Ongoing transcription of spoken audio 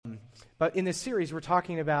But in this series, we're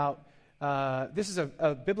talking about, this is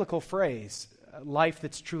a biblical phrase, life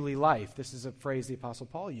that's truly life. This is a phrase the Apostle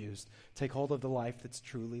Paul used. Take hold of the life that's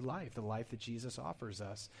truly life, the life that Jesus offers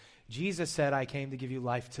us. Jesus said, I came to give you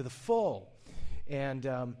life to the full. And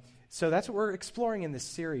so that's what we're exploring in this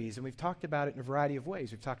series, and we've talked about it in a variety of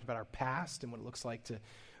ways. We've talked about our past and what it looks like to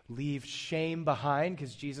leave shame behind,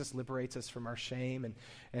 because Jesus liberates us from our shame,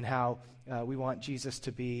 and how we want Jesus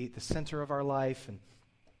to be the center of our life. And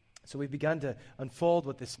so we've begun to unfold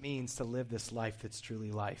what this means to live this life that's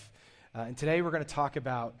truly life. And today we're going to talk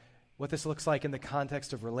about what this looks like in the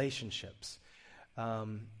context of relationships.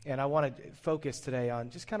 And I want to focus today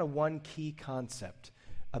on just kind of one key concept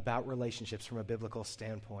about relationships from a biblical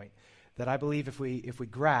standpoint that I believe if we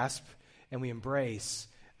grasp and we embrace,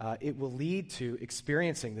 it will lead to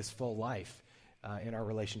experiencing this full life in our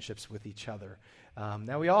relationships with each other.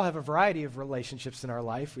 Now, we all have a variety of relationships in our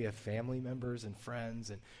life. We have family members and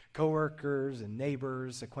friends and coworkers and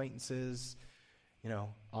neighbors, acquaintances,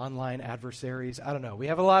 online adversaries. I don't know. We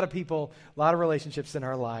have a lot of people, a lot of relationships in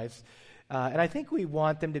our lives. And I think we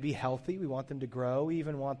want them to be healthy. We want them to grow. We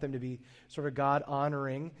even want them to be sort of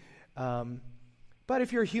God-honoring. But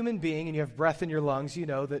if you're a human being and you have breath in your lungs, you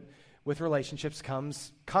know that with relationships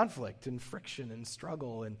comes conflict and friction and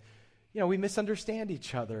struggle. And, we misunderstand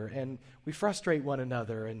each other and we frustrate one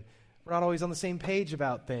another. And we're not always on the same page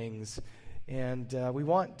about things. And we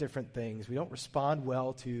want different things. We don't respond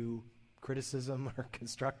well to criticism or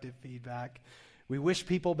constructive feedback. We wish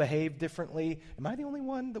people behave differently. Am I the only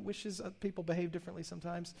one that wishes people behave differently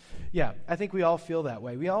sometimes? Yeah, I think we all feel that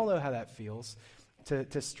way. We all know how that feels,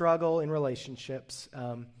 to struggle in relationships.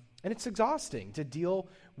 And it's exhausting to deal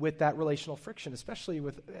with that relational friction, especially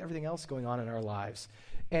with everything else going on in our lives.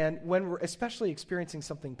 And when we're especially experiencing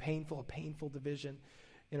something painful, a painful division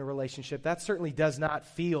in a relationship, that certainly does not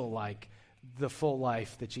feel like the full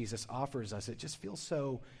life that Jesus offers us. It just feels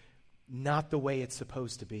so not the way it's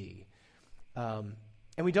supposed to be. And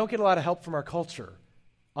we don't get a lot of help from our culture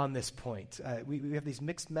on this point. We have these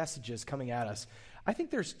mixed messages coming at us. I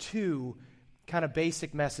think there's two kind of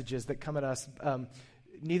basic messages that come at us.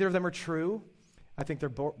 Neither of them are true. I think they're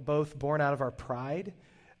both born out of our pride.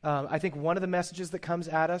 I think one of the messages that comes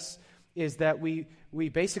at us is that we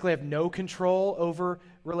basically have no control over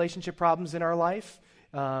relationship problems in our life.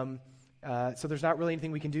 So there's not really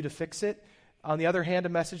anything we can do to fix it. On the other hand, a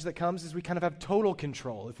message that comes is we kind of have total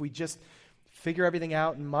control. If we just figure everything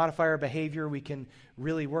out and modify our behavior, we can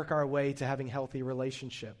really work our way to having healthy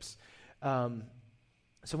relationships. So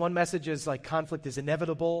one message is like conflict is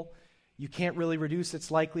inevitable. You can't really reduce its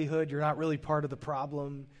likelihood. You're not really part of the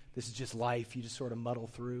problem. This is just life. You just sort of muddle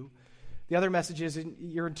through. The other message is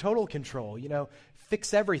you're in total control.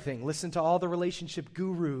 Fix everything. Listen to all the relationship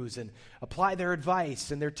gurus and apply their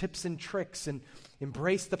advice and their tips and tricks and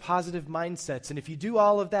embrace the positive mindsets. And if you do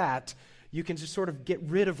all of that, you can just sort of get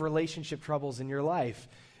rid of relationship troubles in your life.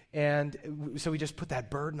 And so we just put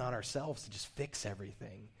that burden on ourselves to just fix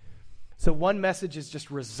everything. So one message is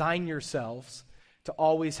just resign yourselves to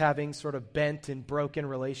always having sort of bent and broken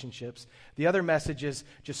relationships. The other message is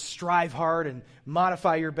just strive hard and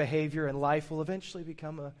modify your behavior, and life will eventually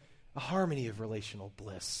become a harmony of relational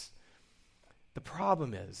bliss. The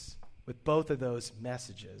problem is, with both of those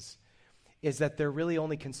messages, is that they're really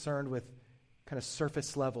only concerned with kind of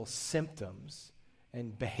surface level symptoms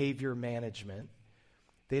and behavior management.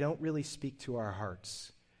 They don't really speak to our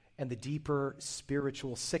hearts and the deeper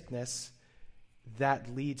spiritual sickness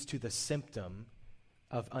that leads to the symptom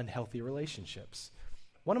of unhealthy relationships.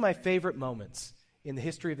 One of my favorite moments in the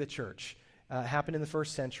history of the church happened in the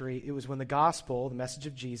first century. It was when the gospel, the message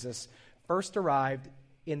of Jesus, first arrived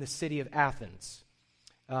in the city of Athens.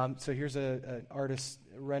 So here's an artist's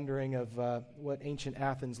rendering of what ancient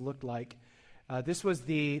Athens looked like. This was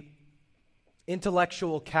the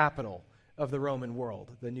intellectual capital of the Roman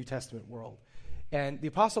world, the New Testament world. And the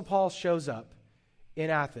Apostle Paul shows up in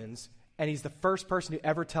Athens, and he's the first person to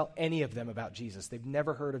ever tell any of them about Jesus. They've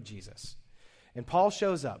never heard of Jesus. And Paul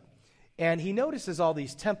shows up, and he notices all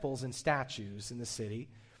these temples and statues in the city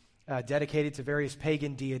dedicated to various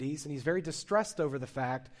pagan deities, and he's very distressed over the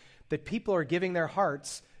fact that people are giving their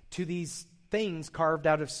hearts to these things carved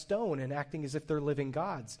out of stone and acting as if they're living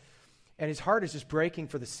gods. And his heart is just breaking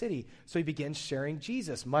for the city, so he begins sharing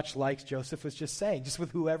Jesus, much like Joseph was just saying, just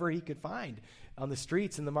with whoever he could find on the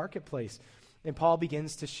streets in the marketplace. And Paul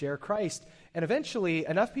begins to share Christ. And eventually,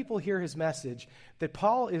 enough people hear his message that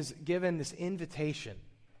Paul is given this invitation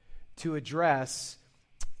to address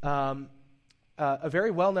a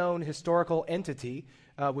very well-known historical entity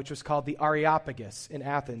which was called the Areopagus in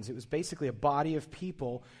Athens. It was basically a body of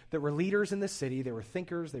people that were leaders in the city. They were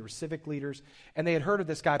thinkers, they were civic leaders, and they had heard of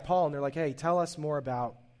this guy Paul, and they're like, hey, tell us more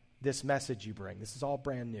about this message you bring. This is all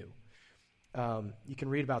brand new. You can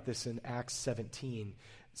read about this in Acts 17.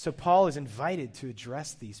 So Paul is invited to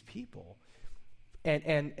address these people.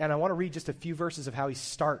 And I want to read just a few verses of how he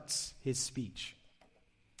starts his speech.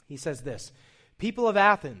 He says this, "People of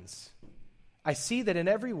Athens, I see that in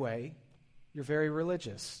every way you're very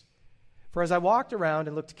religious. For as I walked around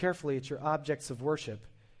and looked carefully at your objects of worship,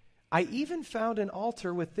 I even found an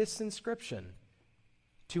altar with this inscription,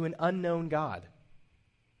 'To an unknown God.'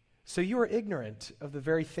 So you are ignorant of the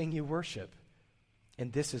very thing you worship,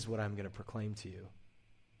 and this is what I'm going to proclaim to you."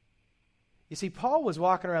 You see, Paul was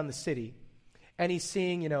walking around the city, and he's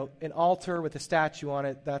seeing, an altar with a statue on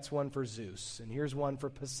it. That's one for Zeus. And here's one for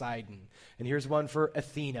Poseidon. And here's one for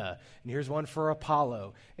Athena. And here's one for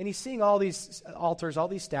Apollo. And he's seeing all these altars, all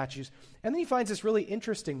these statues. And then he finds this really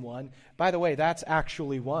interesting one. By the way, that's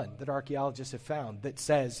actually one that archaeologists have found that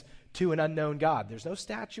says, "To an unknown God." There's no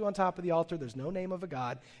statue on top of the altar. There's no name of a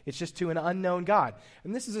god. It's just "to an unknown God."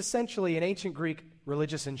 And this is essentially an ancient Greek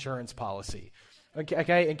religious insurance policy.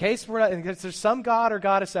 Okay, in case there's some god or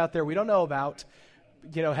goddess out there we don't know about,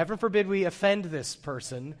 heaven forbid we offend this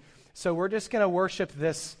person, so we're just going to worship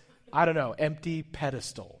this, empty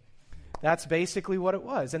pedestal. That's basically what it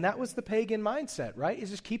was, and that was the pagan mindset, right? Is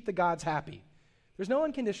just keep the gods happy. There's no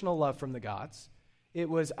unconditional love from the gods. It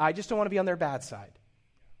was, I just don't want to be on their bad side.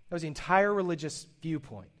 That was the entire religious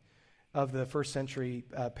viewpoint of the first century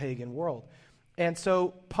pagan world. And so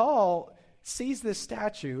Paul sees this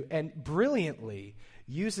statue and brilliantly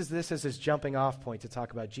uses this as his jumping off point to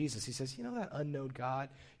talk about Jesus. He says, that unknown God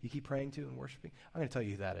you keep praying to and worshiping? I'm going to tell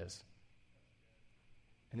you who that is.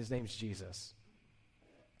 And his name's Jesus.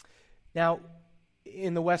 Now,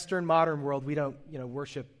 in the Western modern world, we don't,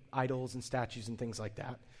 worship idols and statues and things like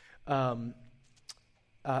that.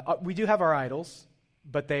 We do have our idols,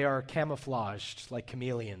 but they are camouflaged like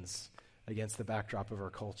chameleons against the backdrop of our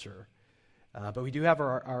culture. But we do have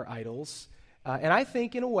our idols. And I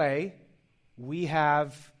think, in a way, we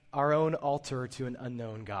have our own altar to an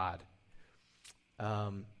unknown God.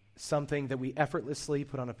 Something that we effortlessly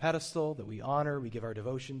put on a pedestal, that we honor, we give our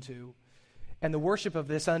devotion to. And the worship of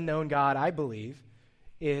this unknown God, I believe,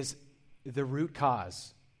 is the root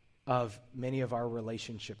cause of many of our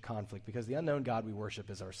relationship conflict, because the unknown God we worship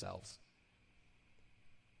is ourselves.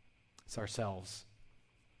 It's ourselves.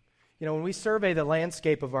 When we survey the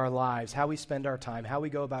landscape of our lives, how we spend our time, how we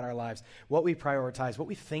go about our lives, what we prioritize, what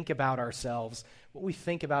we think about ourselves, what we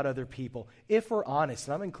think about other people, if we're honest,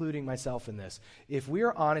 and I'm including myself in this, if we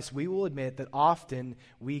are honest, we will admit that often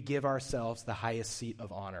we give ourselves the highest seat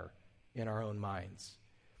of honor in our own minds.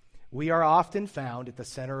 We are often found at the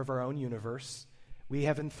center of our own universe. We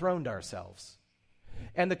have enthroned ourselves.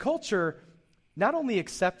 And the culture not only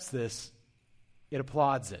accepts this, it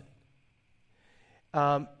applauds it.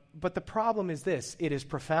 But the problem is this: it is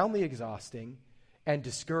profoundly exhausting and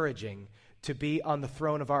discouraging to be on the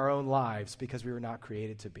throne of our own lives because we were not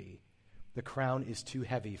created to be. The crown is too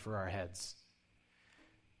heavy for our heads.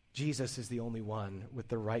 Jesus is the only one with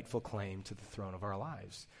the rightful claim to the throne of our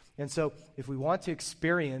lives. And so if we want to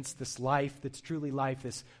experience this life that's truly life,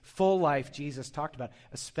 this full life Jesus talked about,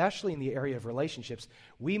 especially in the area of relationships,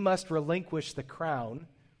 we must relinquish the crown,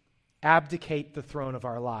 abdicate the throne of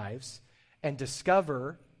our lives, and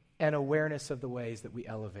discover an awareness of the ways that we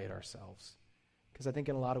elevate ourselves. Because I think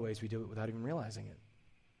in a lot of ways we do it without even realizing it.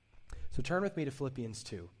 So turn with me to Philippians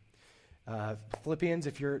 2. Philippians,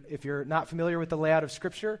 if you're not familiar with the layout of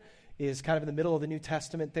Scripture, is kind of in the middle of the New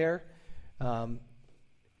Testament there.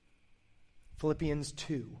 Philippians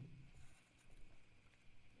 2.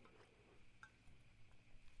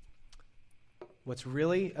 What's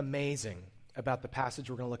really amazing about the passage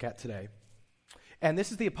we're going to look at today, and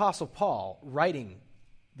this is the Apostle Paul writing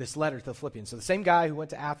this letter to the Philippians. So the same guy who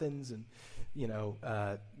went to Athens and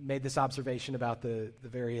made this observation about the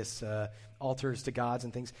various altars to gods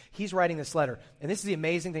and things. He's writing this letter. And this is the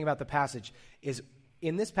amazing thing about the passage, is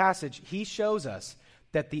in this passage, he shows us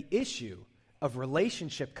that the issue of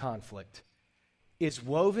relationship conflict is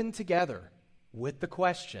woven together with the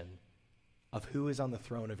question of who is on the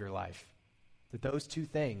throne of your life. That those two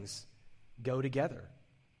things go together.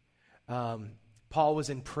 Paul was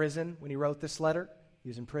in prison when he wrote this letter. He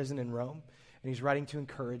was in prison in Rome, and he's writing to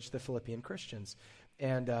encourage the Philippian Christians.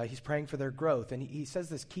 And he's praying for their growth. And he says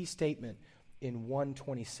this key statement in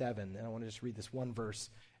 1:27, and I want to just read this one verse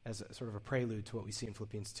as a, sort of a prelude to what we see in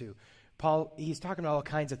Philippians 2. Paul, he's talking about all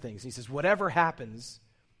kinds of things. He says, whatever happens,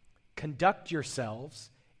 conduct yourselves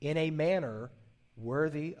in a manner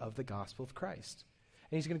worthy of the gospel of Christ,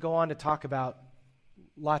 And he's going to go on to talk about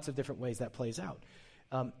lots of different ways that plays out.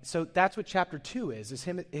 So that's what chapter 2 is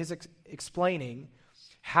him explaining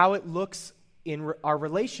how it looks in our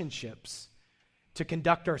relationships to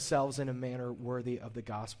conduct ourselves in a manner worthy of the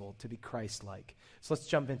gospel, to be Christ-like. So let's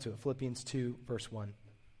jump into it. Philippians 2, verse 1.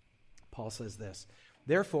 Paul says this,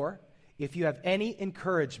 "Therefore, if you have any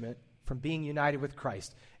encouragement from being united with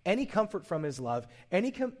Christ, any comfort from his love,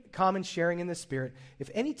 any common sharing in the Spirit, if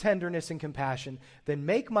any tenderness and compassion, then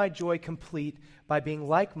make my joy complete by being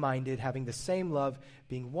like-minded, having the same love,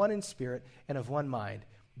 being one in spirit and of one mind.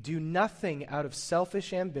 Do nothing out of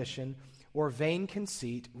selfish ambition or vain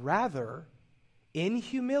conceit. Rather, in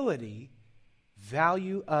humility,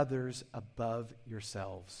 value others above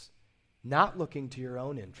yourselves, not looking to your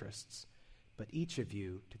own interests, but each of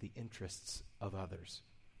you to the interests of others."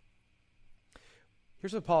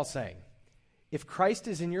 Here's what Paul's saying. If Christ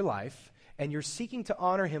is in your life and you're seeking to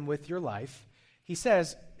honor him with your life, he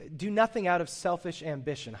says, do nothing out of selfish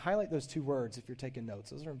ambition. Highlight those two words if you're taking notes.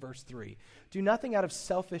 Those are in verse 3. Do nothing out of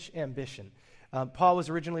selfish ambition. Paul was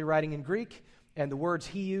originally writing in Greek, and the words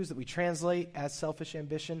he used that we translate as selfish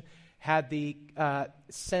ambition had the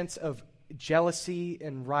sense of jealousy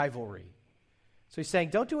and rivalry. So he's saying,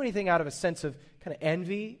 don't do anything out of a sense of kind of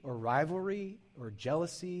envy or rivalry or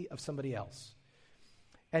jealousy of somebody else.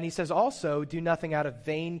 And he says also, do nothing out of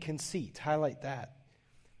vain conceit. Highlight that.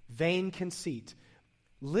 Vain conceit.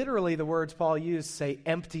 Literally, the words Paul used say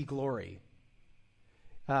empty glory.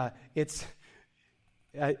 Do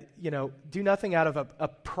nothing out of a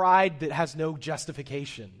pride that has no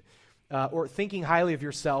justification, or thinking highly of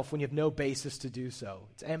yourself when you have no basis to do so.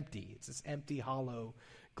 It's empty. It's this empty, hollow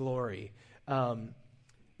glory. Now,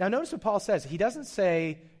 notice what Paul says. He doesn't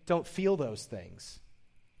say, don't feel those things.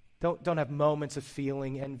 Don't have moments of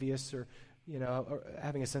feeling envious or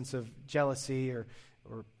having a sense of jealousy or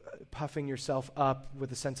puffing yourself up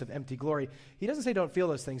with a sense of empty glory. He doesn't say don't feel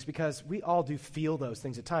those things, because we all do feel those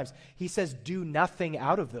things at times. He says do nothing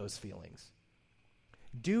out of those feelings.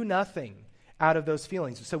 Do nothing out of those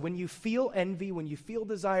feelings. So when you feel envy, when you feel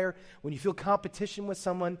desire, when you feel competition with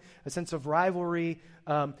someone, a sense of rivalry,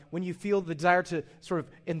 when you feel the desire to sort of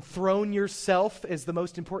enthrone yourself as the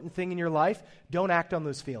most important thing in your life, don't act on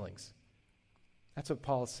those feelings. That's what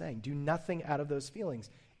Paul is saying. Do nothing out of those feelings.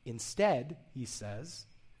 Instead, he says,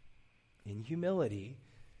 in humility,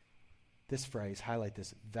 this phrase, highlight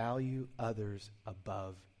this, value others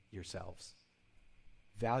above yourselves.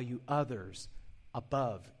 Value others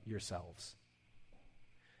above yourselves.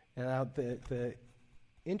 And now the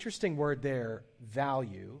interesting word there,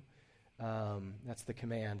 value, that's the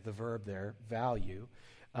command, the verb there, value.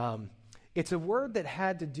 It's a word that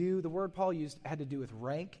the word Paul used had to do with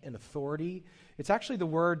rank and authority. It's actually the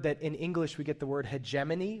word that in English we get the word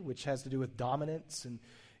hegemony, which has to do with dominance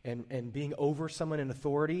and being over someone in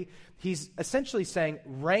authority. He's essentially saying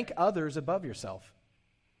rank others above yourself.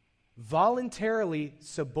 Voluntarily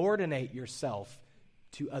subordinate yourself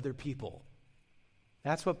to other people.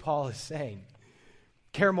 That's what Paul is saying.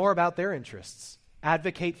 Care more about their interests.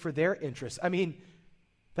 Advocate for their interests. I mean,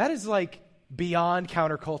 that is like beyond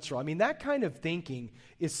countercultural. I mean, that kind of thinking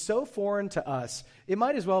is so foreign to us, it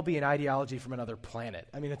might as well be an ideology from another planet.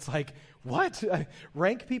 I mean, it's like, what?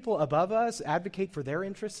 Rank people above us, advocate for their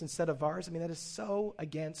interests instead of ours? I mean, that is so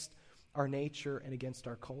against our nature and against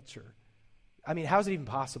our culture. I mean, how is it even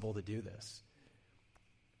possible to do this?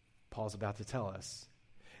 Paul's about to tell us.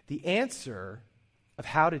 The answer of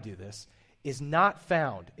how to do this is not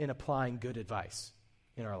found in applying good advice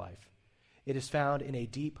in our life. It is found in a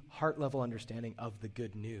deep heart-level understanding of the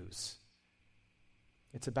good news.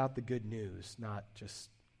 It's about the good news, not just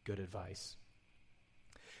good advice.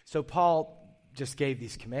 So Paul just gave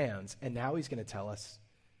these commands, and now he's going to tell us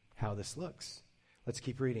how this looks. Let's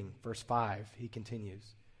keep reading. Verse 5, he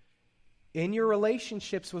continues. In your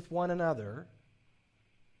relationships with one another,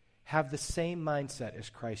 have the same mindset as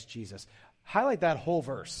Christ Jesus. Highlight that whole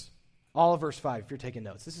verse, all of verse 5, if you're taking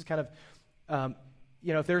notes. This is kind of,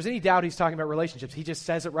 if there's any doubt he's talking about relationships, he just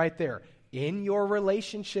says it right there. In your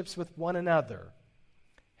relationships with one another,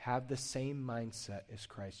 have the same mindset as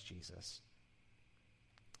Christ Jesus.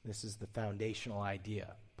 This is the foundational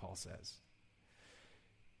idea, Paul says.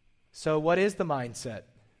 So what is the mindset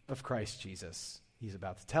of Christ Jesus? He's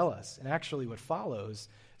about to tell us. And actually what follows,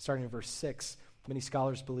 starting in verse 6, many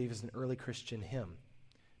scholars believe is an early Christian hymn,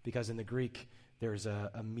 because in the Greek there's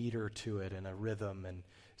a meter to it and a rhythm, and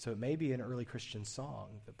so it may be an early Christian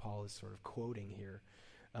song that Paul is sort of quoting here.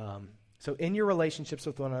 So in your relationships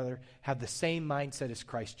with one another, have the same mindset as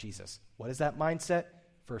Christ Jesus. What is that mindset?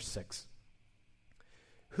 Verse 6.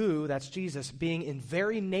 Who, that's Jesus, being in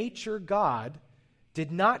very nature God,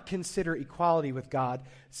 did not consider equality with God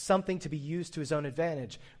something to be used to his own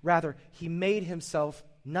advantage. Rather, he made himself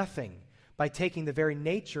nothing by taking the very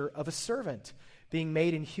nature of a servant, being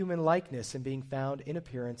made in human likeness and being found in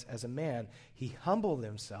appearance as a man. He humbled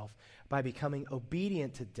himself by becoming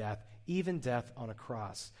obedient to death, even death on a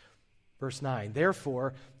cross. Verse 9,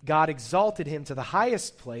 therefore, God exalted him to the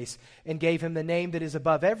highest place and gave him the name that is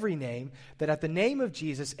above every name, that at the name of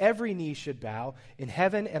Jesus every knee should bow in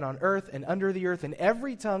heaven and on earth and under the earth, and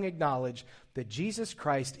every tongue acknowledge that Jesus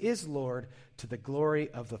Christ is Lord, to the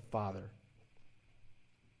glory of the Father.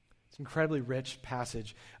 It's an incredibly rich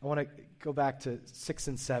passage. I want to go back to 6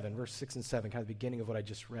 and 7, verse 6 and 7, kind of the beginning of what I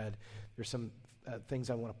just read. There's some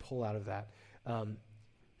things I want to pull out of that.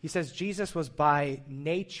 He says Jesus was by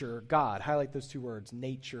nature God. Highlight those two words,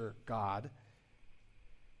 nature God.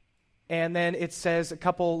 And then it says a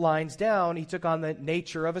couple lines down, he took on the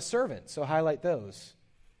nature of a servant. So highlight those.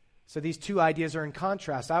 So these two ideas are in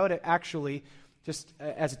contrast. I would actually, just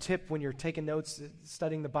as a tip when you're taking notes,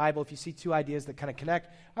 studying the Bible, if you see two ideas that kind of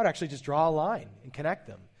connect, I would actually just draw a line and connect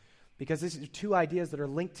them. Because these are two ideas that are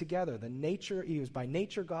linked together. The nature, he was by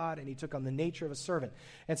nature God, and he took on the nature of a servant.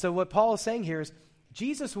 And so what Paul is saying here is,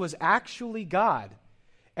 Jesus was actually God,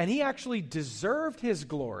 and he actually deserved his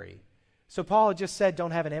glory. So Paul had just said,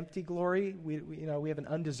 don't have an empty glory. We have an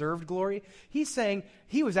undeserved glory. He's saying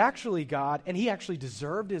he was actually God, and he actually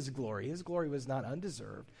deserved his glory. His glory was not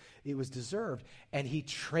undeserved. It was deserved, and he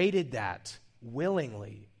traded that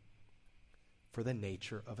willingly for the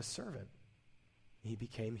nature of a servant. He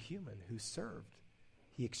became human who served.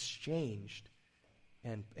 He exchanged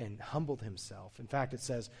and humbled himself. In fact, it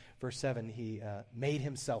says, verse 7, he made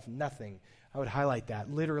himself nothing. I would highlight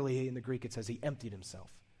that. Literally in the Greek it says he emptied himself.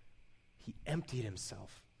 He emptied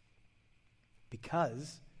himself.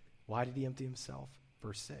 Because, why did he empty himself?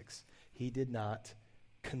 Verse 6, he did not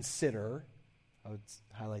consider, I would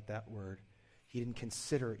highlight that word, he didn't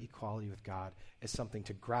consider equality with God as something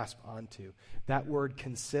to grasp onto. That word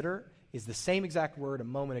consider is the same exact word a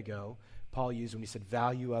moment ago Paul used when he said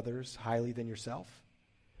value others highly than yourself.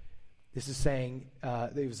 This is saying,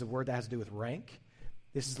 it was a word that has to do with rank.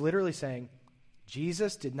 This is literally saying,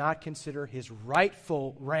 Jesus did not consider his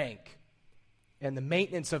rightful rank and the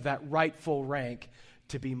maintenance of that rightful rank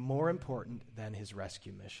to be more important than his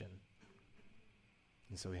rescue mission.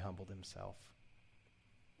 And so he humbled himself,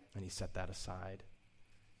 and he set that aside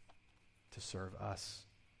to serve us,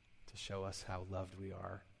 to show us how loved we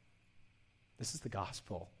are. This is the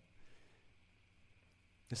gospel.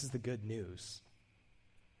 This is the good news.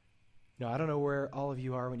 I don't know where all of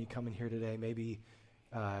you are when you come in here today. Maybe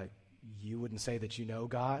you wouldn't say that you know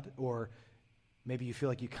God, or maybe you feel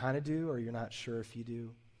like you kind of do, or you're not sure if you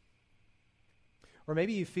do. Or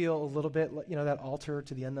maybe you feel a little bit, that altar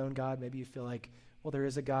to the unknown God. Maybe you feel like, well, there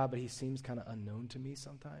is a God, but he seems kind of unknown to me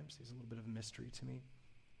sometimes. He's a little bit of a mystery to me.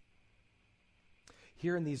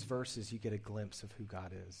 Here in these verses, you get a glimpse of who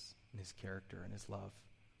God is and his character and his love.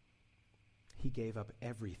 He gave up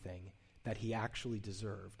everything that he actually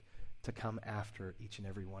deserved to come after each and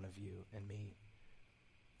every one of you and me.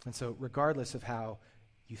 And so regardless of how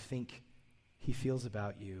you think he feels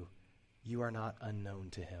about you, you are not unknown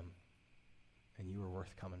to him, and you are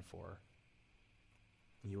worth coming for.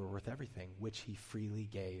 You are worth everything, which he freely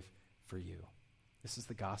gave for you. This is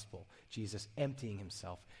the gospel. Jesus emptying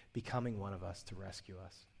himself, becoming one of us to rescue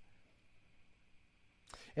us.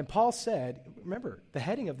 And Paul said, remember, the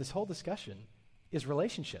heading of this whole discussion is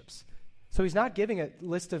relationships. So he's not giving a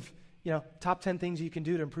list of top 10 things you can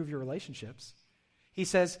do to improve your relationships. He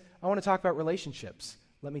says, I want to talk about relationships.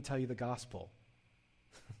 Let me tell you the gospel.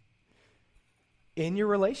 In your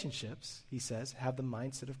relationships, he says, have the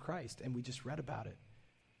mindset of Christ. And we just read about it.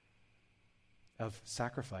 Of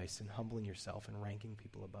sacrifice and humbling yourself and ranking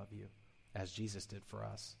people above you, as Jesus did for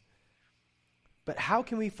us. But how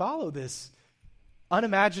can we follow this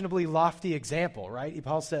unimaginably lofty example, right?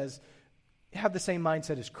 Paul says, have the same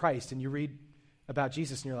mindset as Christ. And you read about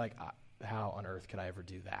Jesus and you're like, how on earth could I ever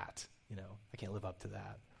do that? I can't live up to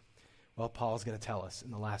that. Well, Paul's going to tell us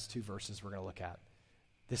in the last two verses we're going to look at.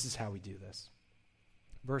 This is how we do this.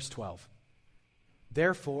 Verse 12.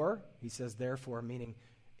 Therefore, he says therefore, meaning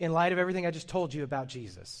in light of everything I just told you about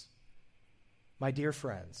Jesus, my dear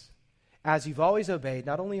friends, as you've always obeyed,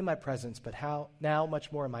 not only in my presence, but how now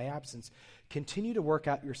much more in my absence, continue to work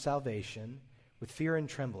out your salvation with fear and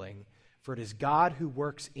trembling, for it is God who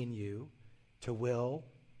works in you to will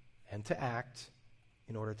and to act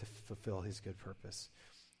in order to fulfill his good purpose.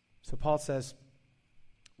 So Paul says,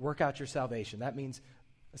 work out your salvation. That means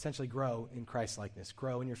essentially grow in Christ-likeness,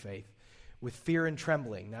 grow in your faith with fear and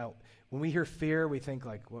trembling. Now, when we hear fear, we think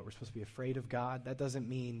like, what, we're supposed to be afraid of God? That doesn't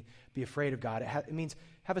mean be afraid of God. It means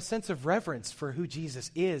have a sense of reverence for who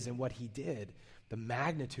Jesus is and what he did, the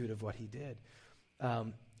magnitude of what he did.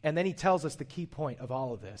 And then he tells us the key point of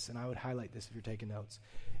all of this, and I would highlight this if you're taking notes.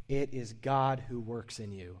 It is God who works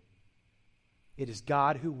in you. It is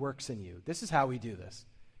God who works in you. This is how we do this.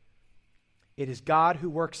 It is God who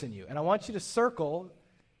works in you. And I want you to circle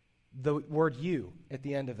the word you at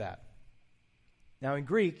the end of that. Now in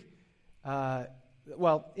Greek,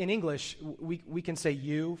 in English, we can say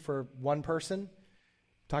you for one person,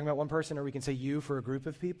 talking about one person, or we can say you for a group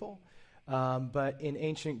of people. But in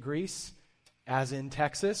ancient Greece, as in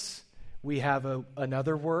Texas, we have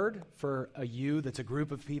another word for a you that's a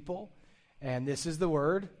group of people. And this is the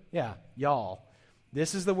word, y'all.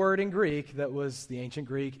 This is the word in Greek that was the ancient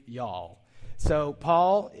Greek, y'all. So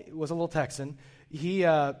Paul was a little Texan. He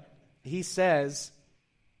says,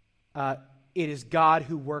 it is God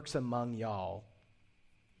who works among y'all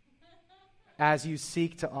as you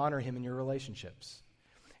seek to honor him in your relationships.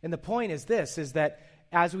 And the point is this, is that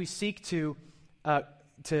as we seek to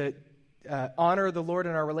honor the Lord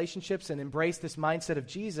in our relationships and embrace this mindset of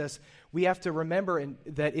Jesus, we have to remember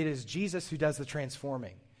that it is Jesus who does the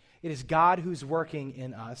transforming. It is God who's working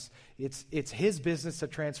in us. It's his business to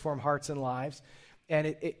transform hearts and lives. And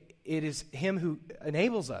it is him who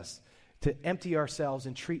enables us to empty ourselves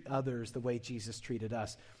and treat others the way Jesus treated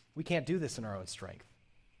us. We can't do this in our own strength.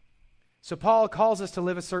 So Paul calls us to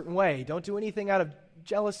live a certain way. Don't do anything out of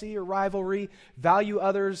jealousy or rivalry. Value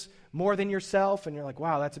others more than yourself. And you're like,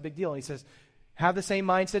 wow, that's a big deal. And he says, have the same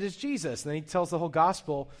mindset as Jesus. And then he tells the whole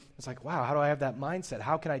gospel. It's like, wow, how do I have that mindset?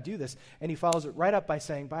 How can I do this? And he follows it right up by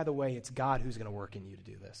saying, by the way, it's God who's going to work in you to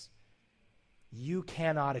do this. You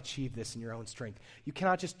cannot achieve this in your own strength. You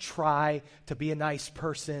cannot just try to be a nice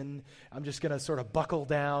person. I'm just going to sort of buckle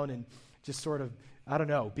down and just sort of,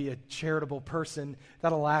 be a charitable person.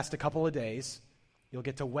 That'll last a couple of days. You'll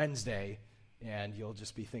get to Wednesday, and you'll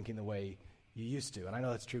just be thinking the way you used to. And I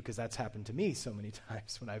know that's true because that's happened to me so many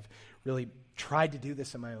times when I've really tried to do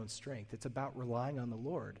this in my own strength. It's about relying on the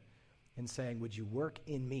Lord and saying, would you work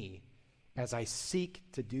in me as I seek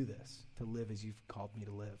to do this, to live as you've called me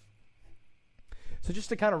to live? So just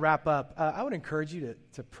to kind of wrap up, I would encourage you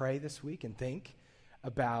to pray this week and think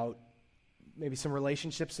about maybe some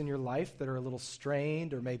relationships in your life that are a little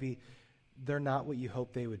strained, or maybe they're not what you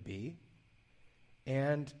hope they would be.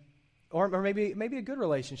 Or maybe a good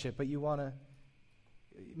relationship, but you want to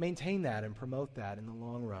maintain that and promote that in the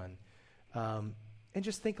long run. And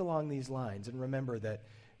just think along these lines and remember that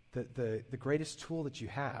the greatest tool that you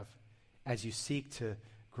have as you seek to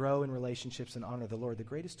grow in relationships and honor the Lord, the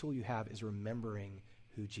greatest tool you have is remembering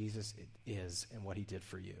who Jesus is and what he did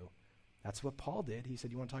for you. That's what Paul did. He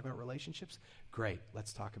said, you want to talk about relationships? Great,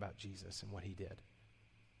 let's talk about Jesus and what he did.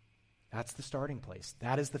 That's the starting place.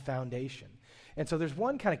 That is the foundation. And so there's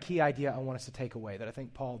one kind of key idea I want us to take away that I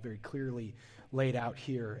think Paul very clearly laid out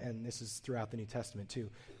here, and this is throughout the New Testament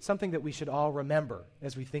too. Something that we should all remember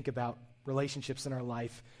as we think about relationships in our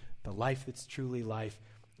life, the life that's truly life.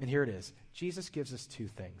 And here it is. Jesus gives us two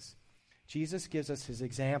things. Jesus gives us his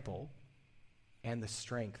example and the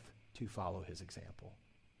strength to follow his example.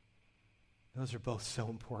 Those are both so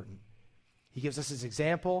important. He gives us his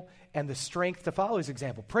example and the strength to follow his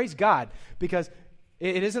example. Praise God, because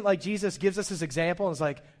it isn't like Jesus gives us his example and is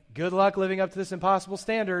like, good luck living up to this impossible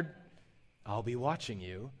standard. I'll be watching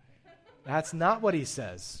you. That's not what he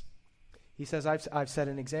says. He says, I've set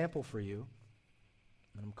an example for you,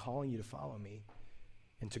 and I'm calling you to follow me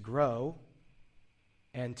and to grow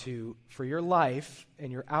and for your life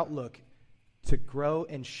and your outlook to grow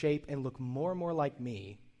and shape and look more and more like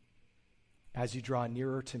me as you draw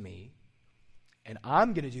nearer to me. And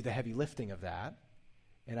I'm going to do the heavy lifting of that,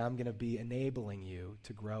 and I'm going to be enabling you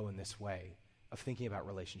to grow in this way, of thinking about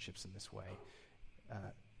relationships in this way.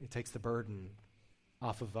 It takes the burden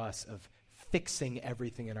off of us of fixing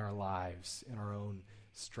everything in our lives in our own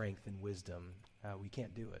strength and wisdom. We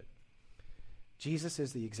can't do it. Jesus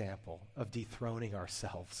is the example of dethroning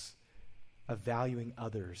ourselves, of valuing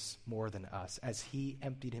others more than us. As he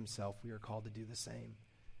emptied himself, we are called to do the same.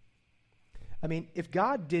 I mean, if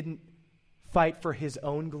God didn't fight for his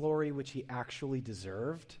own glory, which he actually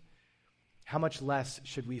deserved, how much less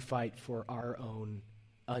should we fight for our own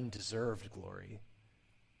undeserved glory?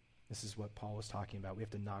 This is what Paul was talking about. We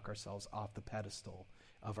have to knock ourselves off the pedestal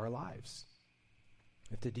of our lives.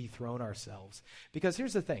 We have to dethrone ourselves. Because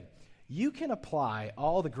here's the thing. You can apply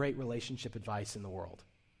all the great relationship advice in the world.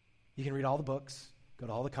 You can read all the books, go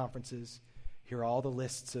to all the conferences, hear all the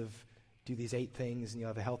lists of do these 8 things and you'll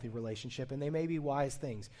have a healthy relationship, and they may be wise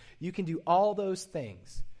things. You can do all those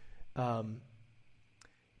things,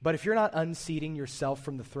 But if you're not unseating yourself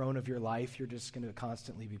from the throne of your life, you're just going to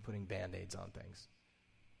constantly be putting Band-Aids on things.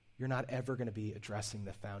 You're not ever going to be addressing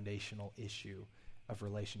the foundational issue of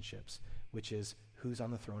relationships, which is who's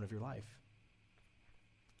on the throne of your life.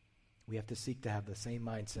 We have to seek to have the same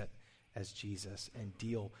mindset as Jesus and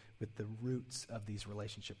deal with the roots of these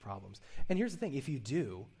relationship problems. And here's the thing,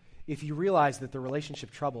 if you realize that the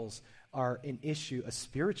relationship troubles are an issue, a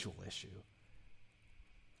spiritual issue,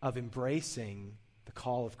 of embracing the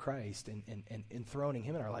call of Christ and enthroning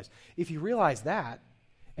him in our lives, if you realize that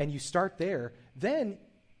and you start there, then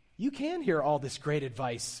you can hear all this great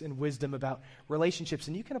advice and wisdom about relationships,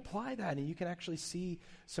 and you can apply that, and you can actually see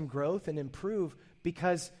some growth and improve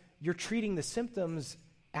because you're treating the symptoms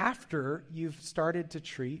after you've started to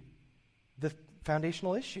treat the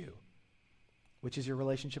foundational issue, which is your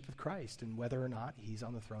relationship with Christ and whether or not he's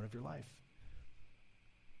on the throne of your life.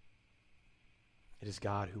 It is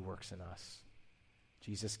God who works in us.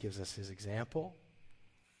 Jesus gives us his example,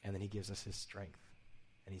 and then he gives us his strength.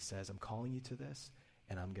 And he says, I'm calling you to this,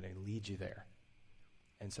 and I'm going to lead you there.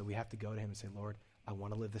 And so we have to go to him and say, Lord, I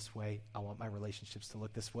want to live this way. I want my relationships to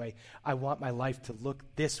look this way. I want my life to look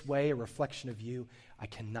this way, a reflection of you. I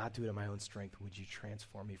cannot do it in my own strength. Would you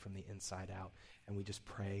transform me from the inside out? And we just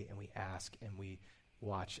pray and we ask and we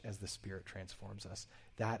watch as the Spirit transforms us.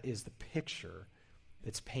 That is the picture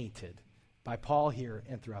that's painted by Paul here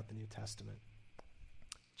and throughout the New Testament.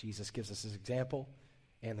 Jesus gives us his example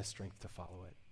and the strength to follow it.